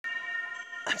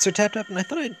I'm Sir Tap Tap, and I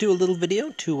thought I'd do a little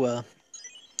video to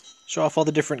show off all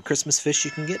the different Christmas fish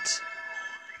you can get.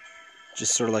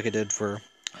 Just sort of like I did for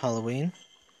Halloween.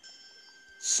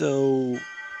 So,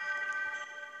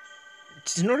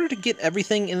 in order to get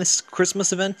everything in this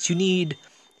Christmas event, you need,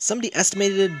 somebody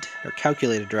estimated, or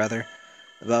calculated rather,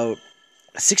 about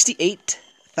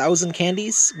 68,000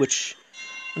 candies, which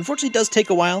unfortunately does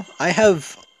take a while. I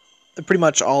have pretty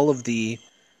much all of the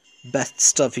best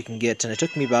stuff you can get, and it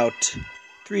took me about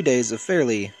 3 days of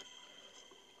fairly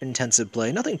intensive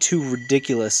play. Nothing too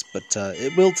ridiculous, but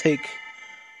it will take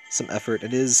some effort.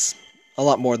 It is a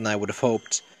lot more than I would have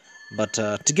hoped, but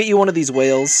to get you one of these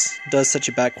whales does set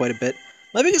you back quite a bit.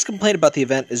 My biggest complaint about the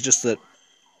event is just that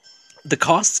the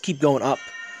costs keep going up.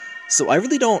 So I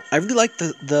really like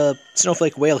the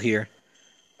snowflake whale here,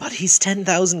 but he's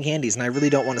 10,000 candies, and I really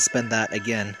don't want to spend that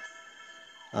again.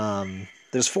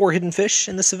 There's 4 hidden fish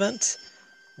in this event.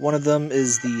 One of them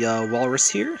is the walrus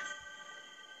here.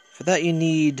 For that you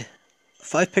need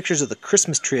 5 pictures of the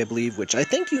Christmas tree, I believe, which I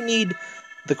think you need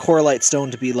the coralite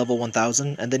stone to be level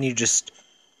 1000, and then you just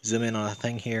zoom in on a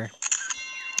thing here.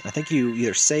 I think you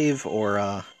either save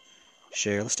or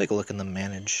share. Let's take a look in the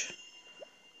manage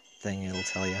thing, it'll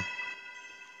tell you.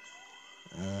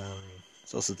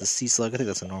 It's also the sea slug. I think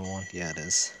that's a normal one. Yeah, it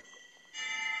is.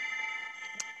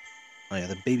 Oh yeah,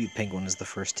 the baby penguin is the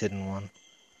first hidden one.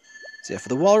 So yeah, for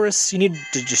the walrus, you need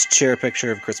to just share a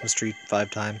picture of Christmas tree 5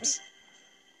 times.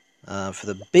 For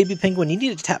the baby penguin, you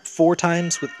need to tap 4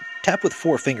 times, tap with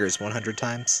 4 fingers 100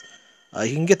 times.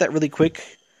 You can get that really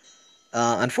quick.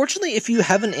 Unfortunately, if you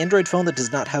have an Android phone that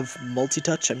does not have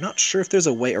multi-touch, I'm not sure if there's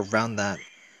a way around that.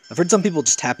 I've heard some people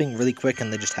just tapping really quick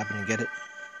and they just happen to get it.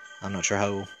 I'm not sure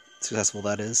how successful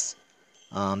that is.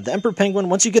 The emperor penguin,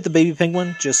 once you get the baby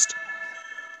penguin, just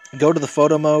go to the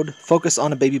photo mode, focus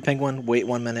on a baby penguin, wait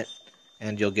 1 minute,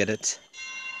 and you'll get it.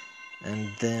 And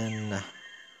then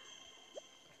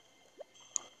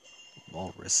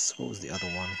walrus, what was the other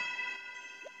one?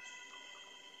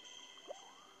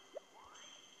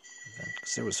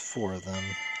 Because there was 4 of them.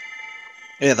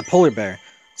 Yeah, the polar bear.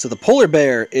 So the polar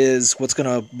bear is what's going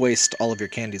to waste all of your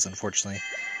candies, unfortunately.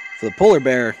 For the polar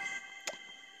bear,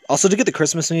 also to get the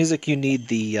Christmas music, you need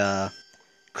the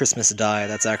Christmas die.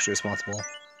 That's actually responsible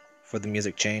for the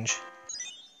music change.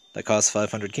 That costs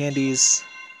 500 candies.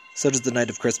 So does the Night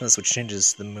of Christmas, which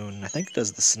changes the moon. I think it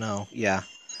does the snow. Yeah.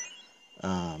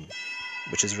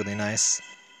 Which is really nice.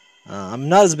 I'm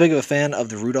not as big of a fan of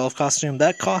the Rudolph costume.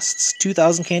 That costs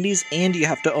 2,000 candies, and you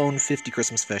have to own 50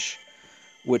 Christmas fish,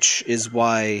 which is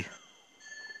why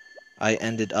I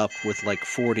ended up with like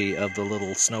 40 of the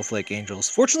little snowflake angels.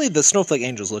 Fortunately, the snowflake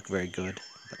angels look very good,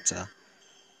 but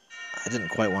I didn't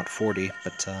quite want 40,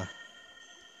 but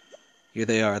here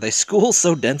they are. They school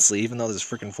so densely, even though there's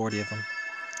freaking 40 of them.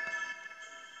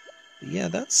 But yeah,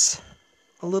 that's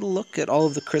a little look at all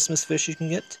of the Christmas fish you can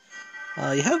get.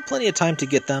 You have plenty of time to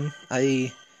get them.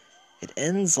 It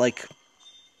ends like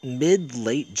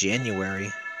mid-late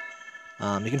January.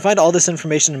 You can find all this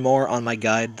information and more on my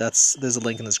guide. There's a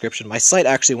link in the description. My site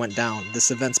actually went down.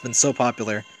 This event's been so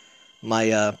popular,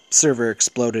 my server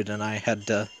exploded, and I had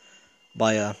to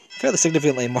buy a fairly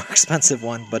significantly more expensive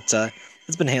one, but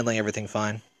it's been handling everything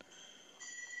fine.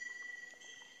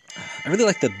 I really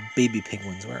like the baby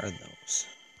penguins. Where are those?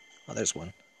 Oh, there's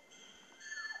one.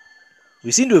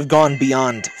 We seem to have gone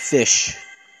beyond fish,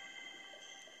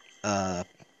 to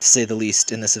say the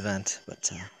least, in this event, but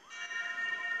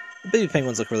the baby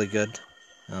penguins look really good.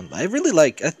 I really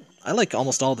like, I like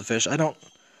almost all the fish. The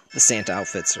Santa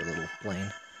outfits are a little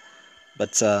plain,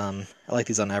 but I like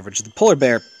these on average. The polar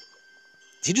bear,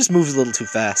 he just moves a little too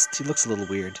fast. He looks a little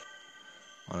weird,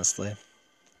 honestly.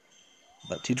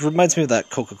 But he reminds me of that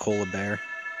Coca-Cola bear.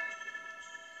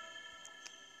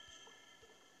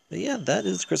 But yeah, that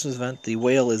is the Christmas event. The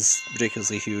whale is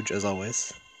ridiculously huge, as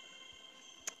always.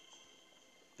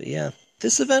 But yeah,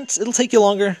 this event, it'll take you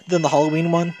longer than the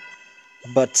Halloween one,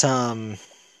 but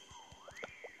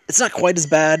it's not quite as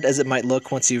bad as it might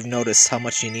look once you've noticed how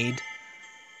much you need.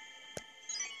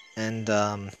 And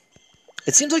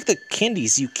it seems like the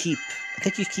candies you keep, I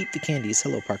think you keep the candies,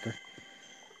 hello Parker,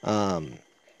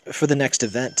 for the next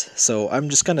event. So I'm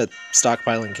just kind of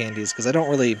stockpiling candies, because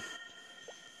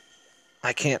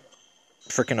I can't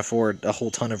frickin' afford a whole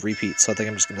ton of repeats, so I think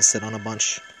I'm just going to sit on a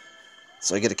bunch.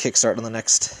 So I get a kickstart on the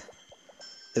next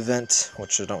event,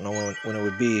 which I don't know when it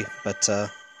would be, but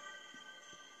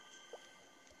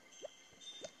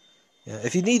yeah,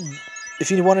 if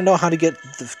you want to know how to get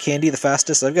the candy the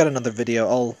fastest, I've got another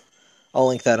video. I'll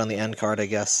link that on the end card, I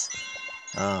guess.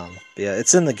 But yeah,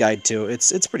 it's in the guide too.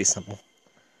 It's pretty simple.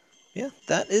 Yeah,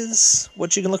 that is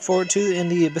what you can look forward to in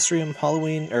the AbyssRium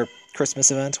Halloween or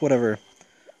Christmas event, whatever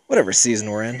season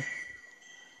we're in.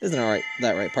 Isn't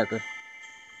that right, Parker?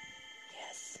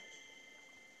 Yes.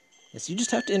 Yes, you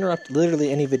just have to interrupt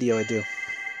literally any video I do.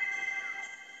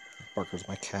 Parker's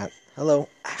my cat. Hello.